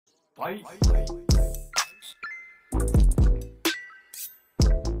Fight.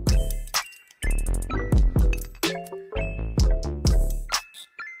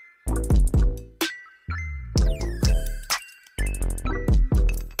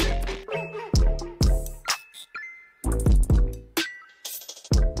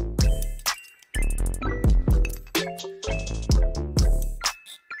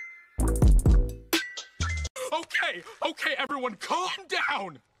 Okay, everyone, calm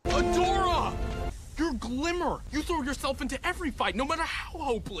down! Adora! You're Glimmer! You throw yourself into every fight, no matter how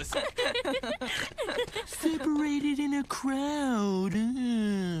hopeless. Separated in a crowd.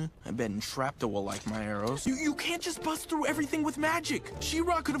 I bet Entrapta will like my arrows. You can't just bust through everything with magic.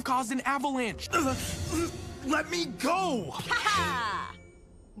 She-Ra could have caused an avalanche. Let me go!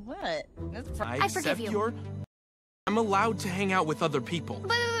 What? I forgive you. I'm allowed to hang out with other people.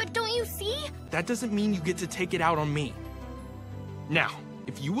 But don't you see? That doesn't mean you get to take it out on me. Now,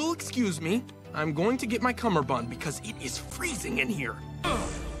 if you will excuse me, I'm going to get my cummerbund because it is freezing in here.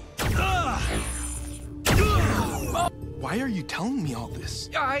 Why are you telling me all this?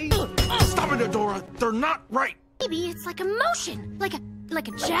 Stop it, Adora! They're not right! Maybe it's like a motion. Like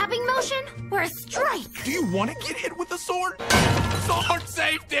a jabbing motion? Or a strike. Do you want to get hit with a sword? Sword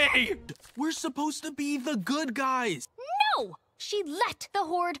safety! We're supposed to be the good guys. No! She let the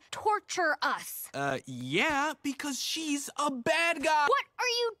Horde torture us. Yeah, because she's a bad guy. What are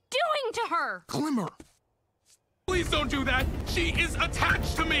you doing to her? Glimmer. Please don't do that. She is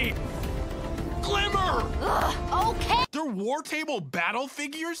attached to me. Glimmer! Ugh, okay. They're war table battle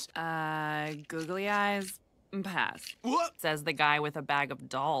figures? Googly eyes, pass. What? Says the guy with a bag of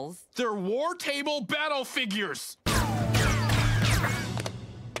dolls. They're war table battle figures.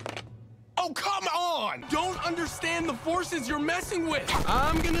 Oh, come on! Don't understand the forces you're messing with.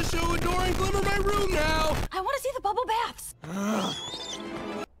 I'm gonna show Adora and Glimmer my room now. I want to see the bubble baths.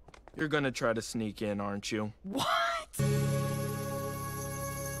 You're gonna try to sneak in, aren't you? What?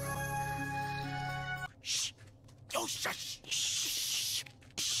 Shh. Oh, shush. Shh.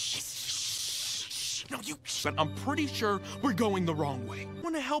 Shh. No, you. But I'm pretty sure we're going the wrong way. I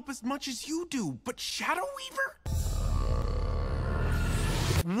want to help as much as you do, but Shadow Weaver?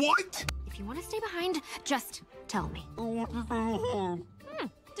 What? If you want to stay behind, just tell me. Didn't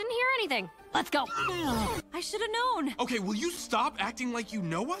hear anything. Let's go. I should have known. Okay, will you stop acting like you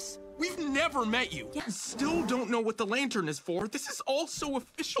know us? We've never met you. Yeah. Still don't know what the lantern is for. This is all so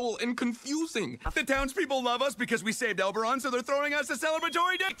official and confusing. The townspeople love us because we saved Elberon, so they're throwing us a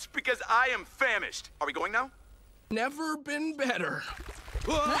celebratory dance because I am famished. Are we going now? Never been better.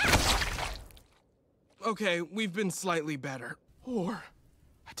 Okay, we've been slightly better. Or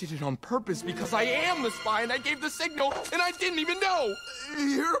I did it on purpose because I am the spy and I gave the signal and I didn't even know.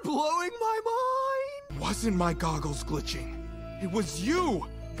 You're blowing my mind. Wasn't my goggles glitching. It was you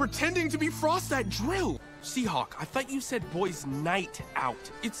pretending to be Frost at drill. Seahawk, I thought you said boys' night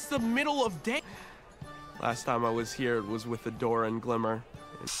out. It's the middle of day. Last time I was here, it was with Adora and Glimmer.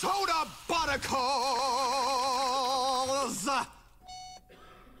 Soda Boticles!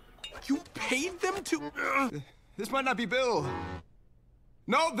 You paid them to... This might not be Bill.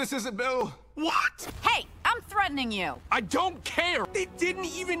 No, this isn't Bill. What? Hey, I'm threatening you. I don't care. They didn't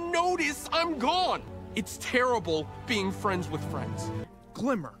even notice I'm gone. It's terrible being friends with friends.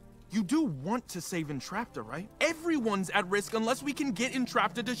 Glimmer, you do want to save Entrapta, right? Everyone's at risk unless we can get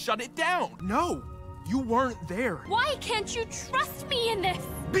Entrapta to shut it down. No, you weren't there. Why can't you trust me in this?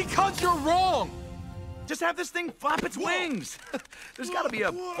 Because you're wrong. Just have this thing flap its wings. There's got to be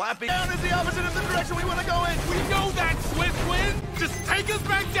a flapping. Down is the opposite of the direction we want to go in. We know that, Swiftwind. Just take us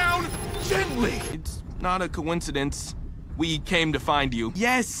back down gently. It's not a coincidence. We came to find you.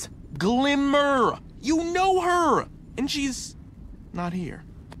 Yes, Glimmer. You know her. And she's not here.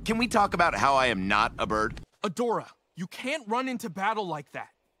 Can we talk about how I am not a bird? Adora, you can't run into battle like that.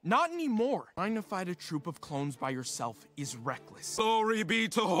 Not anymore. Trying to fight a troop of clones by yourself is reckless. Glory be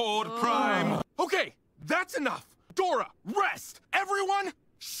to Horde Prime. Okay, that's enough. Dora, rest. Everyone,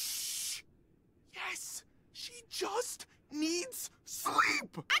 shh. Yes, she just needs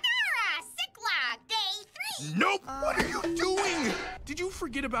sleep. Adora, Sikla, Day 3. Nope. What are you doing? Did you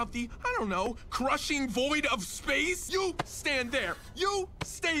forget about the, I don't know, crushing void of space? You stand there. You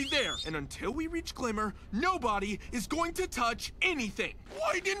stay there. And until we reach Glimmer, nobody is going to touch anything.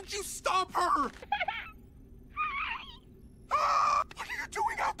 Why didn't you stop her? What are you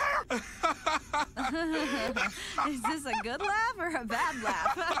doing out there? Is this a good laugh or a bad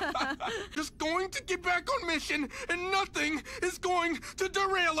laugh? Just going to get back on mission, and nothing is going to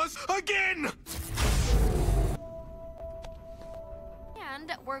derail us again! And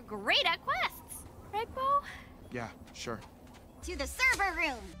we're great at quests. Right, Bo? Yeah, sure. to the server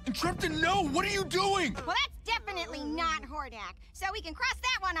room. Entrapta, no! What are you doing? Well, that's definitely not Hordak, so we can cross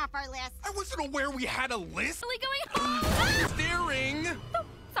that one off our list. I wasn't aware we had a list. Really going home? Staring. Oh,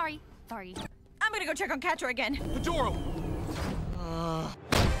 sorry. I'm gonna go check on Catra again. Fedora.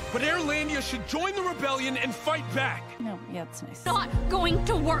 But Airlandia should join the rebellion and fight back. No, yeah, it's nice. Not going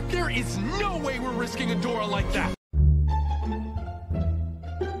to work. There is no way we're risking Adora like that.